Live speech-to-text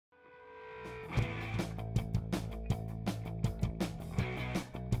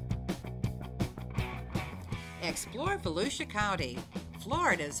Explore Volusia County,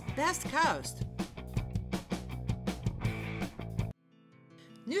 Florida's best coast.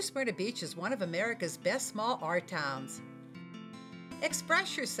 New Smyrna Beach is one of America's best small art towns.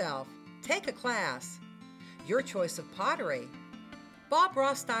 Express yourself. Take a class. Your choice of pottery, Bob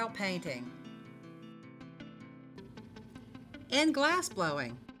Ross style painting, and glass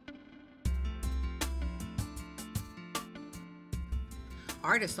blowing.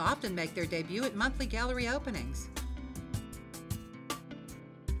 Artists often make their debut at monthly gallery openings.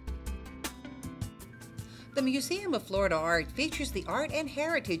 The Museum of Florida Art features the art and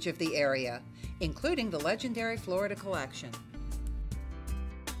heritage of the area, including the legendary Florida Collection.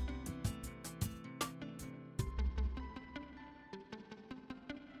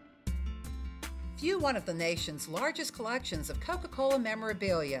 View one of the nation's largest collections of Coca-Cola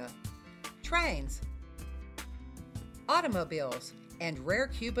memorabilia, trains, automobiles, and rare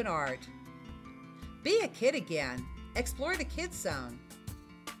Cuban art. Be a kid again. Explore the Kids Zone.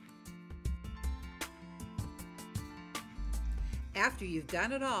 After you've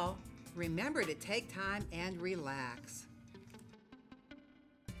done it all, remember to take time and relax.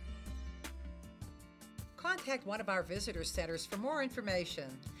 Contact one of our visitor centers for more information.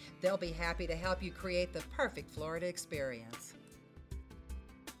 They'll be happy to help you create the perfect Florida experience.